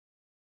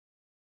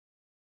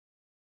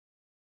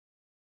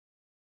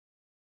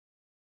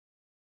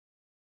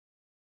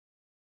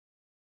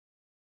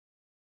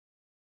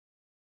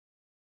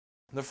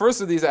The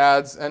first of these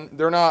ads, and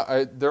they're not,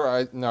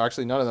 no,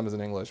 actually none of them is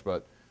in English,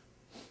 but,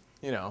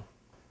 you know.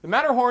 The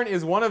Matterhorn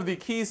is one of the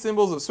key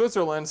symbols of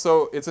Switzerland,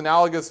 so it's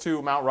analogous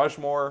to Mount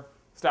Rushmore,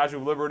 Statue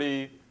of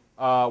Liberty,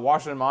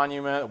 Washington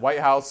Monument, White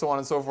House, so on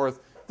and so forth.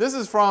 This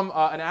is from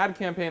an ad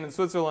campaign in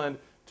Switzerland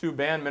to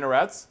ban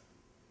minarets.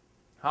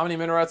 How many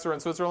minarets are in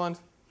Switzerland?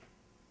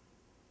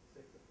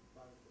 6,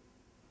 5, 6.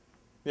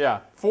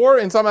 Yeah, 4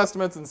 in some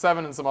estimates and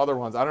 7 in some other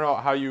ones. I don't know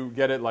how you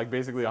get it like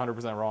basically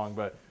 100% wrong,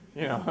 but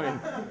you know, I mean,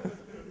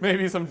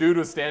 maybe some dude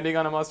was standing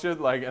on a masjid,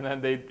 like, and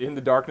then they, in the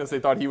darkness, they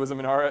thought he was a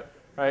minaret,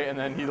 right? And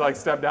then he like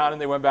stepped down,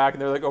 and they went back,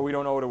 and they're like, oh, we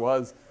don't know what it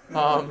was.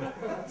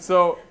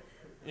 So,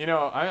 you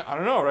know, I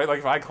don't know, right? Like,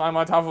 if I climb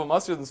on top of a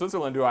masjid in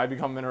Switzerland, do I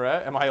become a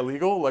minaret? Am I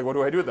illegal? Like, what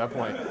do I do at that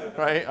point,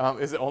 right?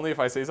 Is it only if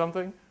I say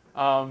something?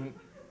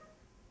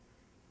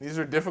 These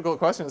are difficult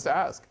questions to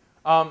ask.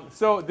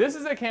 So this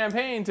is a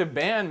campaign to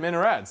ban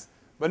minarets.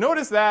 But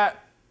notice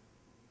that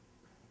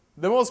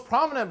the most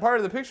prominent part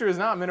of the picture is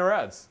not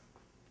minarets.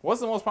 What's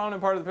the most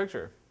prominent part of the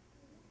picture?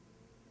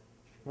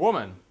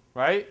 Woman,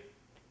 right?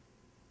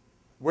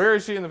 Where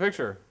is she in the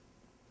picture?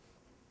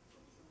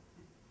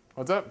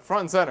 What's up?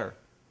 Front and center.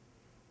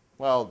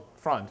 Well,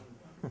 front.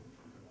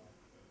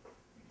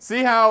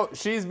 See how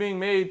she's being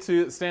made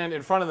to stand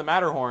in front of the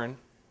Matterhorn,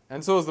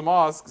 and so is the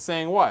mosque,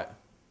 saying what?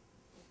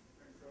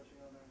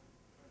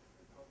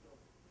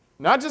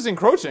 Not just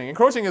encroaching.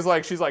 Encroaching is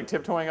like she's like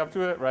tiptoeing up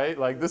to it, right?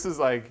 Like this is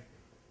like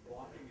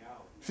Blocking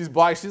out.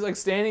 She's like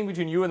standing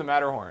between you and the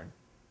Matterhorn.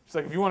 She's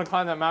like, if you want to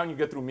climb that mountain, you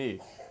get through me.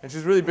 And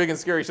she's really big and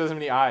scary. She doesn't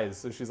have any eyes,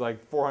 so she's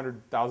like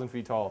 400,000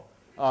 feet tall.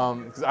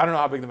 Because I don't know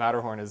how big the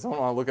Matterhorn is. Someone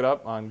want to look it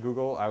up on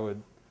Google? I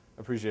would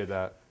appreciate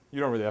that. You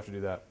don't really have to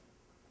do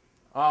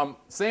that.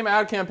 Same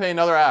ad campaign,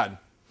 another ad.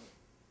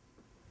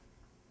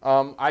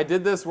 I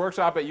did this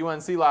workshop at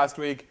UNC last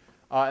week,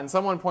 and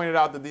someone pointed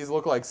out that these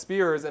look like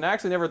spears, and I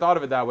actually never thought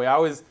of it that way.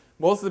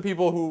 Most of the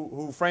people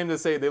who frame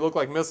this say they look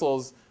like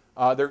missiles.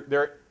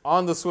 They're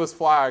on the Swiss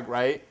flag,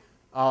 right?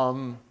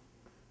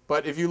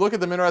 But if you look at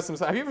the minarets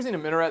themselves, have you ever seen a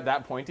minaret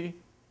that pointy?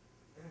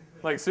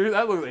 Like, seriously,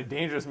 that looks like a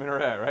dangerous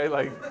minaret, right?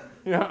 Like,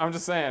 you know, I'm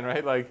just saying,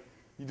 right? Like,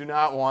 you do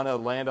not want to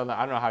land on the, I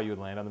don't know how you would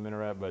land on the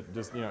minaret, but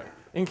just, you know,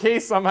 in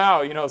case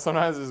somehow, you know,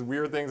 sometimes there's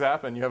weird things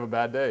happen, you have a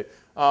bad day.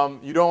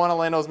 You don't want to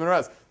land those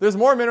minarets. There's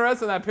more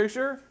minarets in that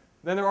picture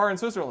than there are in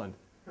Switzerland.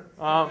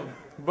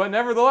 But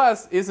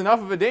nevertheless, it's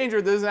enough of a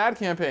danger that there's an ad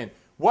campaign.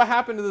 What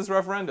happened to this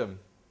referendum?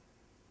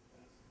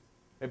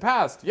 It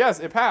passed.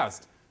 Yes, it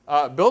passed.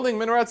 Building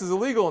minarets is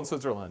illegal in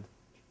Switzerland.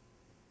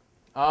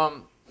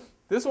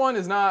 This one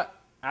is not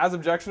as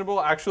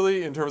objectionable,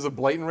 actually, in terms of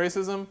blatant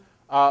racism.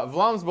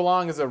 Vlaams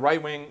Belang is a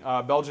right-wing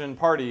Belgian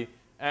party,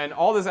 and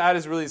all this ad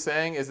is really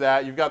saying is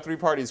that you've got 3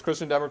 parties,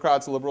 Christian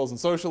Democrats, liberals, and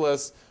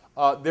socialists.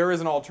 There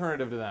is an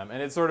alternative to them,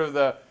 and it's sort of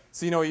the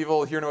see no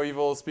evil, hear no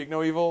evil, speak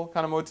no evil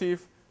kind of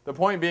motif. The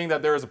point being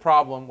that there is a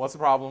problem. What's the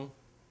problem?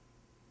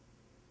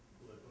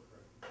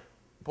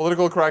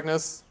 Political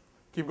correctness.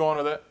 Keep going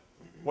with it.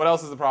 What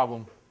else is the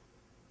problem?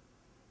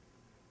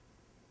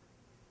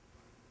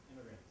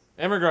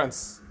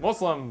 Immigrants,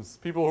 Muslims,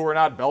 people who are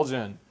not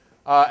Belgian.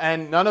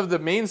 And none of the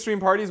mainstream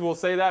parties will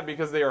say that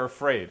because they are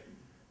afraid.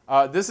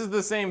 This is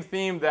the same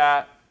theme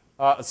that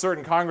a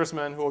certain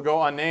congressman, who will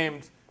go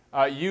unnamed,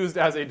 used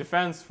as a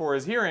defense for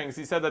his hearings.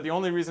 He said that the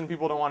only reason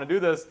people don't want to do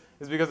this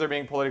is because they're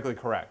being politically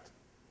correct.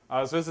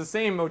 So it's the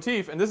same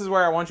motif, and this is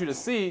where I want you to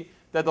see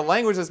that the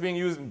language that's being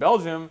used in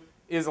Belgium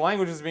is the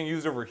language that's being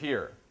used over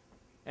here.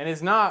 And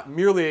it's not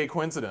merely a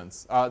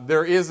coincidence.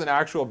 There is an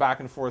actual back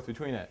and forth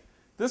between it.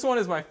 This one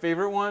is my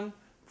favorite one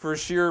for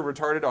sheer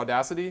retarded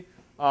audacity,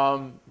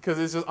 because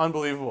it's just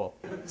unbelievable.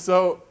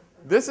 So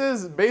this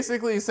is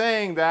basically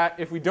saying that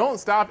if we don't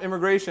stop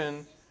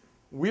immigration,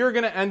 we are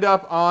going to end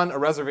up on a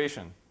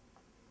reservation.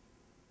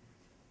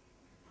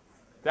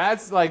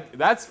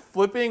 That's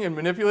flipping and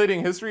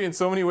manipulating history in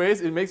so many ways.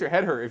 It makes your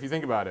head hurt if you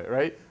think about it,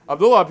 right?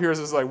 Abdullah up here is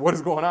just like, what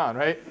is going on,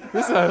 right?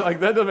 This is like,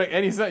 that doesn't make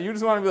any sense. You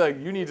just want to be like,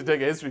 you need to take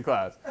a history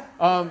class.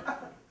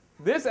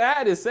 This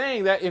ad is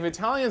saying that if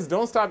Italians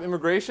don't stop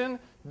immigration,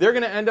 they're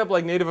going to end up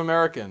like Native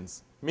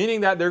Americans,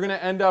 meaning that they're going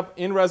to end up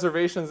in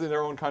reservations in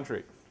their own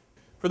country.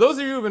 For those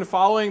of you who have been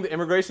following the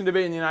immigration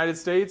debate in the United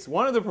States,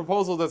 one of the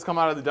proposals that's come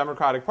out of the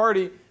Democratic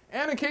Party,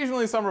 and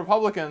occasionally some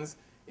Republicans,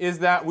 is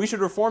that we should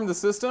reform the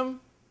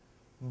system,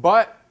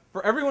 but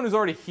for everyone who's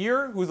already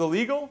here, who's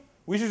illegal,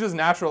 we should just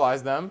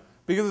naturalize them,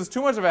 because it's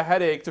too much of a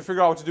headache to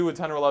figure out what to do with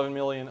 10 or 11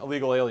 million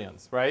illegal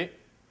aliens, right?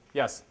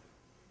 Yes?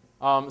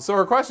 So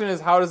her question is,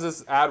 how does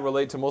this ad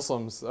relate to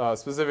Muslims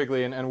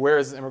specifically, and where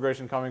is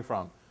immigration coming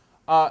from?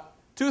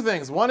 2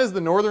 things. One is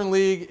the Northern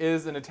League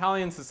is an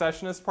Italian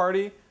secessionist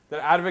party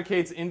that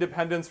advocates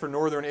independence for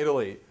northern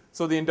Italy.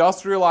 So the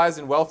industrialized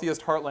and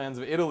wealthiest heartlands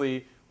of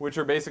Italy, which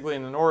are basically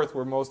in the north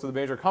where most of the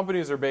major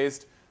companies are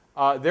based,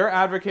 they're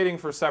advocating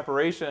for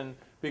separation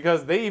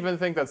because they even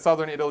think that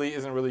southern Italy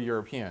isn't really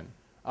European.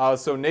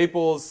 So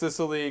Naples,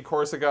 Sicily,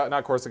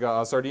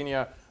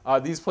 Sardinia,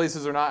 these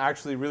places are not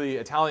actually really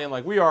Italian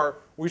like we are.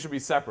 We should be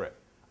separate.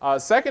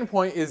 Second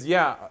point is,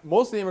 yeah,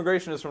 most of the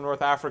immigration is from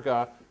North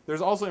Africa,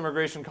 there's also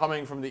immigration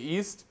coming from the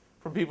east,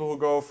 from people who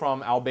go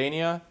from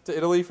Albania to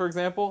Italy, for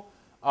example.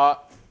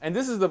 And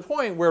this is the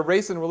point where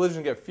race and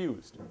religion get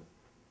fused.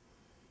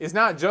 It's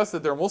not just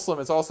that they're Muslim,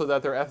 it's also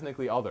that they're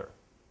ethnically other.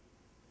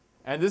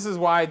 And this is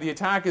why the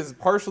attack is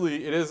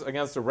partially, it is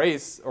against a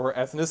race or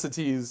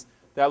ethnicities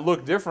that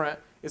look different.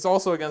 It's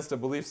also against a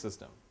belief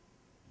system.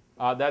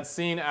 That's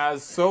seen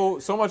as so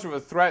much of a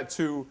threat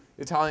to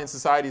Italian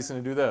society is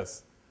going to do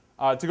this.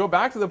 To go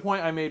back to the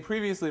point I made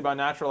previously about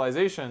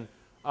naturalization,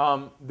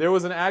 there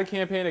was an ad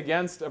campaign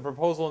against a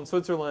proposal in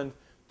Switzerland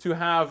to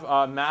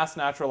have mass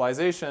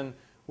naturalization,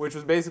 which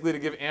was basically to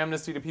give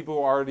amnesty to people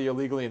who are already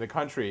illegally in the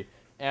country.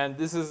 And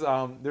this is,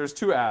 there's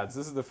two ads.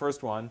 This is the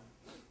first one.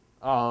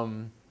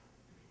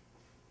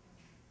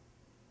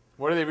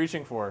 What are they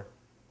reaching for?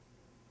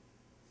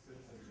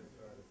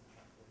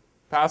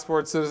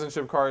 Passports,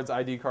 citizenship cards,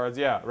 ID cards,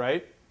 yeah,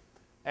 right?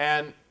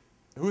 And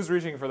who's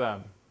reaching for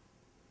them?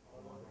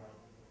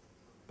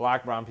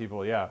 Black, brown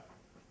people, yeah.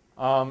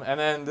 And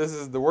then this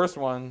is the worst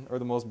one, or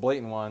the most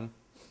blatant one.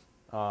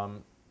 Now,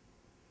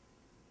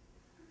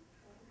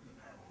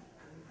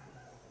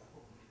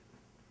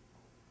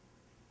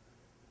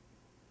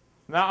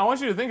 I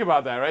want you to think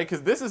about that, right?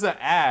 Because this is an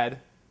ad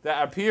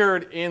that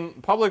appeared in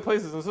public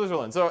places in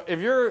Switzerland. So if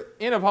you're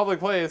in a public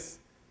place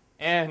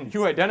and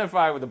you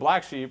identify with the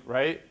black sheep,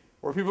 right,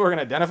 or people are going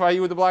to identify you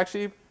with the black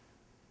sheep,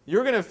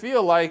 you're going to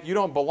feel like you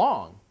don't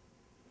belong.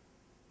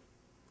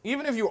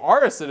 Even if you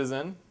are a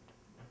citizen,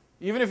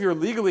 even if you're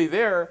legally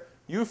there,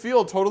 you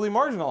feel totally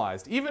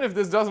marginalized. Even if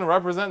this doesn't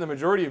represent the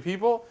majority of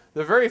people,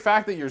 the very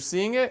fact that you're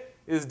seeing it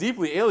is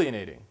deeply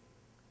alienating.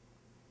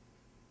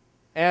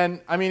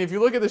 And I mean, if you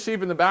look at the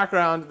sheep in the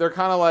background, they're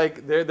kind of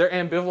like, they're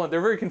ambivalent.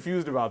 They're very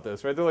confused about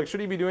this, right? They're like,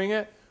 should he be doing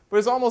it? But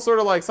it's almost sort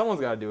of like someone's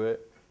got to do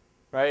it,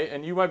 right?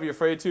 And you might be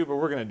afraid too, but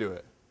we're going to do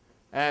it.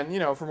 And, you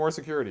know, for more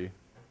security,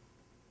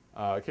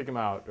 kick him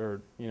out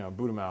or, you know,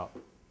 boot him out.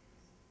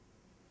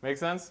 Make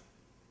sense?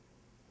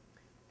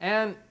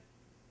 And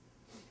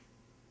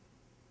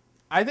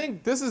I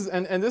think this is,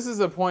 and this is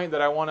a point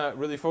that I want to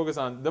really focus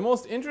on. The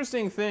most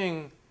interesting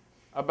thing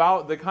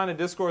about the kind of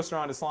discourse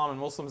around Islam and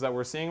Muslims that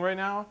we're seeing right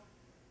now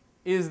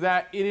is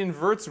that it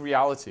inverts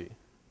reality.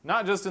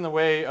 Not just in the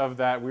way of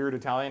that weird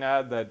Italian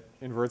ad that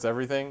inverts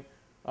everything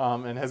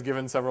and has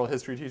given several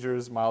history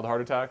teachers mild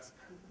heart attacks.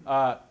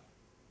 The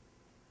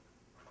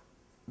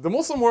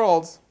Muslim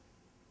world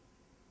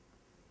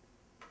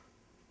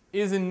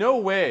is in no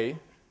way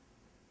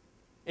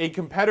a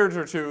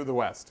competitor to the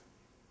West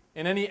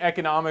in any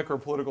economic or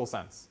political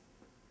sense.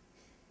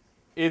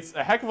 It's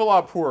a heck of a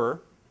lot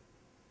poorer.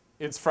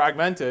 It's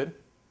fragmented.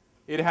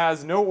 It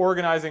has no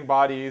organizing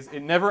bodies.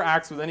 It never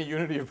acts with any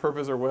unity of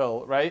purpose or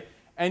will, right?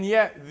 And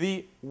yet,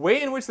 the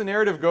way in which the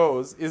narrative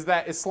goes is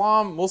that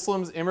Islam,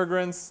 Muslims,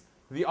 immigrants,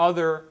 the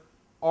other,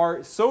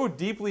 are so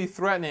deeply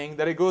threatening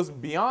that it goes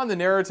beyond the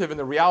narrative and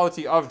the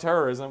reality of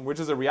terrorism, which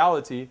is a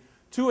reality,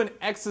 to an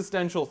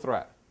existential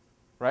threat,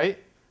 right?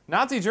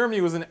 Nazi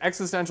Germany was an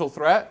existential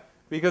threat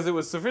because it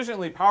was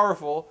sufficiently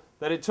powerful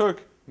that it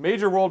took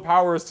major world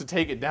powers to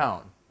take it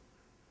down.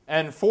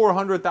 And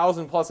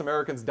 400,000 plus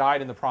Americans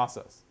died in the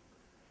process.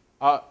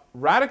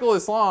 Radical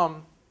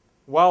Islam,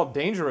 while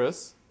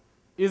dangerous,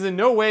 is in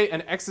no way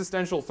an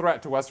existential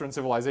threat to Western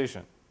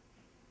civilization.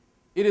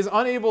 It is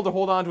unable to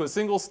hold on to a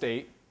single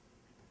state.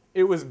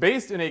 It was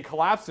based in a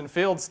collapsed and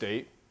failed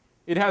state.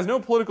 It has no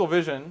political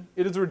vision.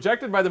 It is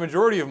rejected by the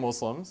majority of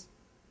Muslims.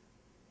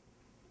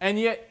 And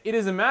yet it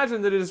is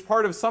imagined that it is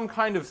part of some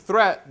kind of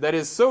threat that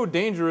is so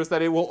dangerous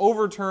that it will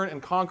overturn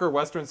and conquer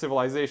Western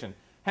civilization.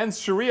 Hence,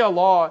 Sharia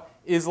law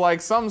is like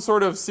some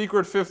sort of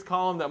secret fifth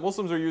column that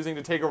Muslims are using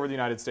to take over the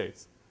United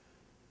States.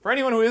 For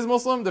anyone who is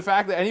Muslim, the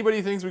fact that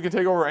anybody thinks we can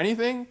take over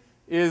anything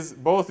is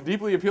both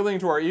deeply appealing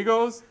to our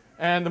egos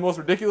and the most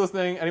ridiculous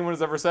thing anyone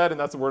has ever said, and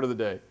that's the word of the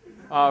day.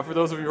 For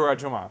those of you who are at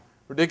Jummah.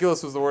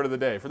 Ridiculous was the word of the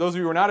day. For those of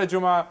you who are not at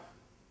Jummah,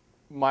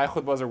 my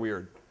khutbahs are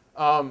weird.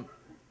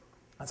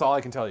 That's all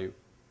I can tell you.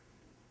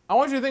 I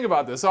want you to think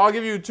about this. So I'll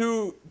give you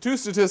two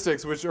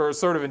statistics which are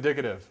sort of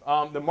indicative.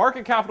 The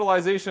market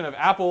capitalization of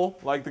Apple,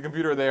 like the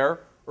computer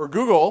there, or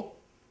Google,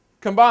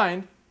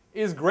 combined,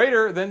 is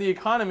greater than the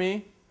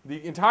economy,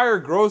 the entire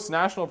gross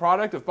national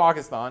product of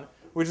Pakistan,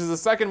 which is the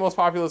second most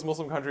populous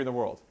Muslim country in the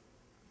world.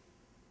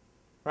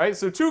 Right?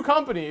 So two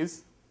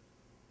companies,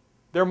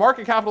 their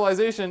market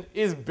capitalization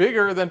is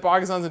bigger than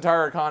Pakistan's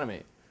entire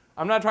economy.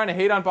 I'm not trying to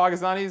hate on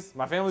Pakistanis.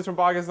 My family's from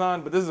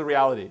Pakistan, but this is a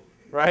reality,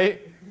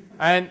 right?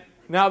 And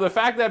now, the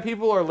fact that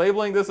people are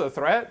labeling this a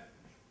threat.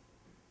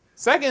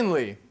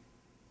 Secondly,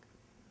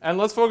 and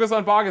let's focus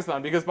on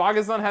Pakistan, because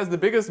Pakistan has the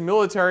biggest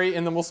military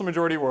in the Muslim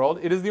majority world.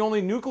 It is the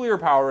only nuclear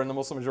power in the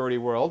Muslim majority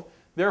world.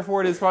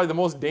 Therefore, it is probably the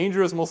most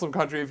dangerous Muslim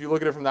country if you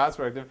look at it from that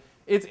perspective.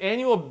 Its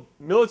annual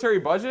military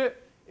budget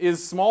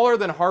is smaller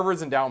than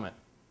Harvard's endowment.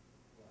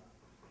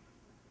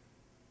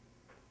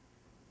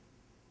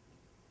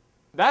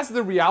 That's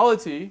the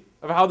reality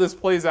of how this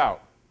plays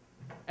out.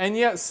 And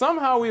yet,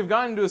 somehow we've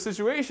gotten to a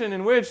situation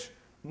in which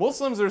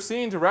Muslims are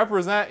seen to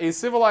represent a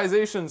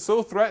civilization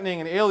so threatening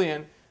and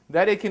alien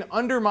that it can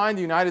undermine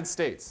the United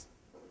States.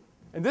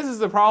 And this is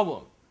the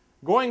problem.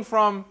 Going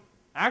from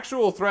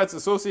actual threats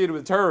associated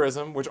with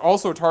terrorism, which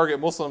also target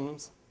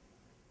Muslims,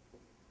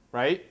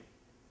 right,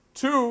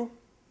 to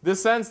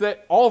this sense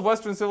that all of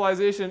Western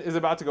civilization is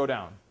about to go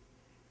down.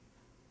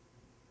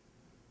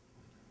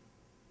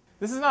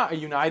 This is not a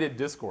united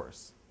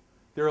discourse.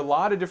 There are a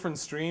lot of different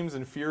streams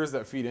and fears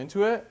that feed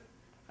into it.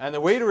 And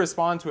the way to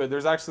respond to it,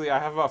 there's actually, I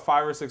have about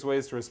 5 or 6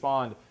 ways to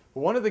respond. But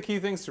one of the key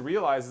things to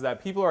realize is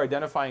that people are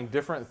identifying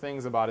different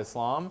things about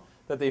Islam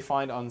that they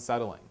find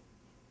unsettling.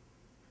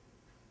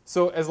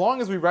 So as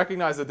long as we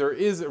recognize that there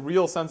is a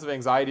real sense of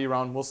anxiety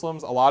around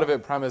Muslims, a lot of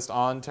it premised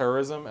on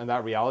terrorism and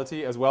that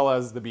reality, as well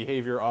as the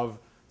behavior of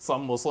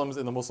some Muslims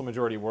in the Muslim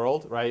majority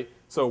world, right?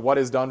 So what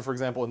is done, for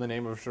example, in the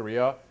name of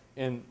Sharia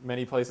in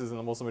many places in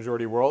the Muslim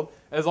majority world,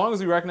 as long as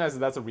we recognize that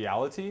that's a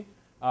reality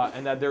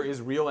and that there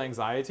is real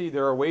anxiety,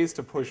 there are ways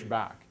to push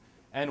back.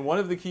 And one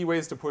of the key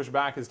ways to push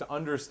back is to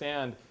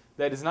understand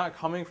that it's not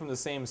coming from the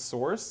same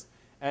source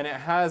and it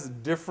has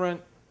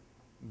different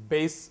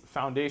base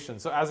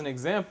foundations. So as an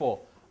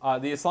example,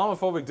 the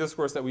Islamophobic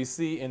discourse that we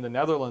see in the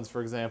Netherlands,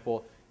 for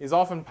example, is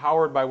often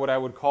powered by what I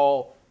would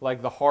call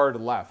like the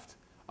hard left.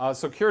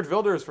 So Geert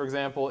Wilders, for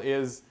example,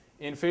 is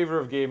in favor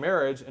of gay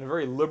marriage and a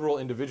very liberal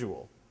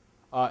individual.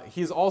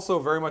 He's also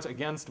very much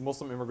against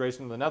Muslim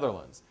immigration in the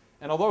Netherlands.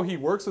 And although he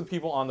works with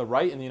people on the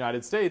right in the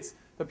United States,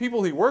 the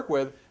people he works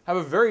with have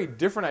a very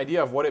different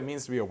idea of what it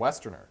means to be a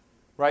Westerner,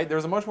 right?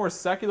 There's a much more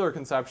secular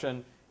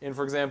conception in,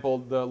 for example,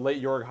 the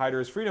late Jörg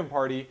Haider's Freedom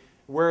Party,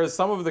 whereas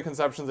some of the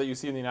conceptions that you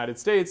see in the United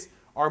States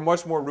are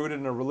much more rooted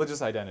in a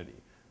religious identity.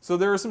 So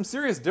there are some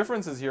serious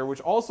differences here,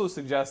 which also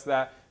suggest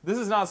that this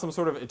is not some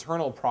sort of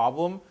eternal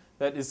problem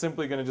that is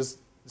simply going to just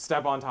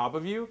step on top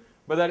of you,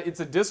 but that it's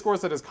a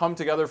discourse that has come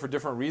together for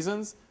different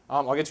reasons.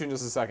 I'll get you in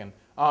just a second.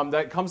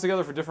 That comes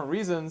together for different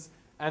reasons,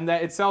 and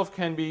that itself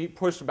can be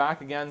pushed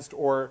back against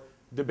or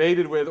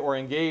debated with or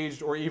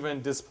engaged or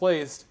even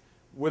displaced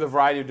with a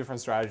variety of different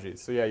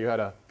strategies. So yeah, you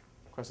had a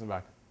question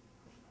back.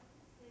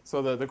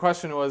 So the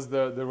question was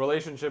the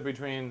relationship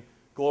between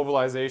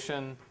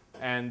globalization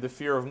and the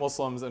fear of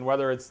Muslims, and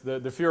whether it's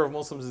the fear of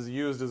Muslims is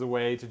used as a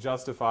way to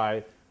justify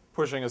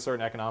pushing a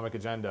certain economic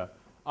agenda.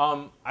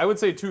 I would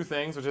say 2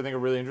 things, which I think are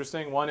really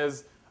interesting. One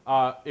is,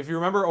 if you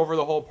remember over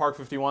the whole Park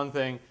 51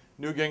 thing,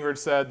 Newt Gingrich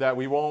said that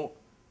we won't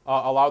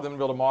allow them to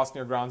build a mosque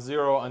near Ground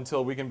Zero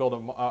until we can build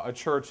a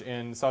church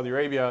in Saudi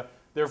Arabia,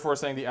 therefore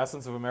saying the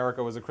essence of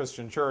America was a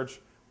Christian church,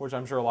 which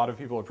I'm sure a lot of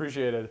people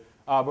appreciated.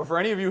 But for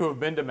any of you who have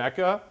been to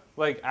Mecca,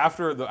 like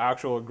after the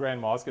actual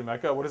Grand Mosque in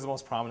Mecca, what is the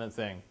most prominent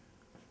thing?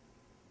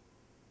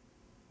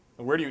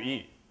 Where do you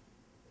eat?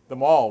 The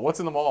mall. What's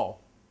in the mall?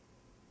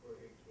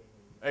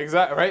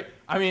 Exactly, right?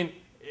 I mean,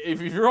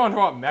 if you're going to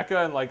talk about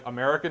Mecca and like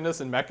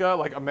Americanness in Mecca,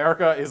 like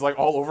America is like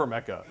all over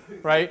Mecca,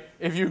 right?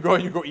 If you go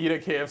eat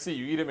at KFC,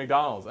 you eat at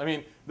McDonald's. I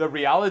mean, the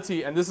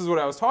reality, and this is what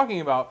I was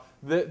talking about,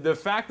 the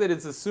fact that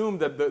it's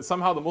assumed that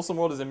somehow the Muslim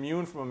world is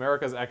immune from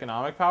America's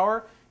economic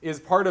power is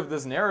part of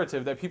this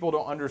narrative that people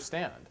don't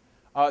understand.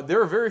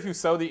 There are very few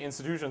Saudi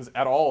institutions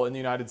at all in the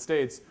United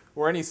States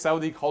or any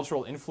Saudi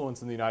cultural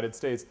influence in the United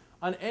States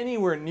on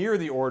anywhere near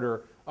the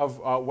order of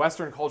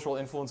Western cultural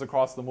influence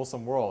across the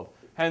Muslim world.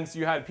 Hence,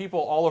 you had people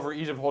all over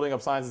Egypt holding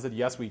up signs that said,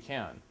 yes, we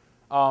can.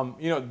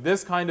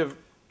 This kind of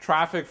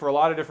traffic, for a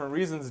lot of different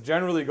reasons,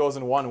 generally goes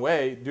in one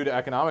way due to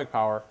economic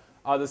power.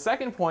 The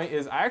second point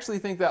is I actually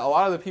think that a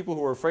lot of the people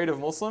who are afraid of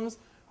Muslims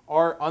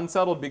are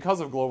unsettled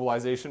because of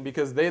globalization,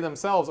 because they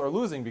themselves are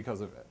losing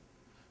because of it.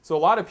 So a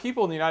lot of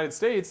people in the United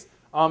States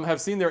have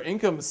seen their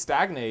incomes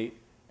stagnate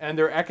and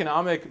their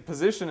economic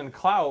position and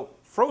clout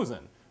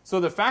frozen. So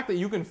the fact that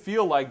you can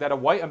feel like that a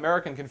white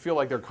American can feel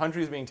like their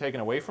country is being taken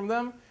away from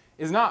them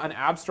is not an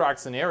abstract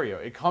scenario.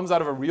 It comes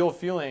out of a real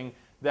feeling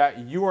that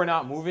you are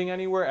not moving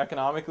anywhere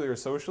economically or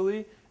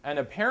socially, and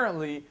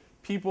apparently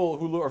people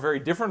who are very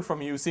different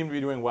from you seem to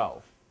be doing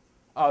well.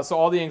 So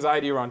all the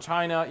anxiety around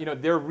China,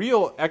 there are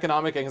real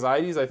economic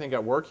anxieties, I think,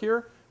 at work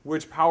here,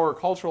 which power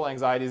cultural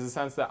anxieties in the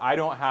sense that I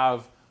don't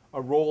have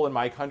a role in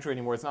my country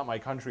anymore. It's not my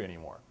country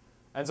anymore.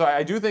 And so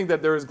I do think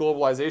that there is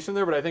globalization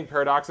there, but I think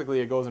paradoxically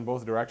it goes in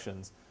both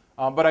directions.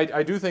 But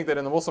I do think that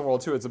in the Muslim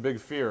world, too, it's a big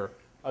fear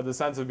of the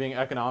sense of being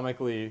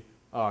economically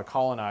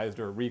colonized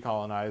or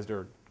recolonized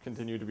or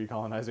continue to be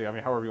colonized. I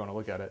mean, however you want to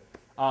look at it.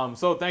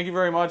 So thank you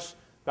very much.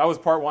 That was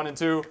part 1 and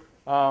 2.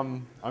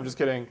 I'm just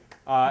kidding.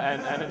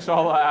 And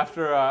inshallah,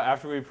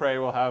 after we pray,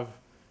 we'll have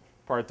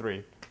part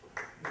 3.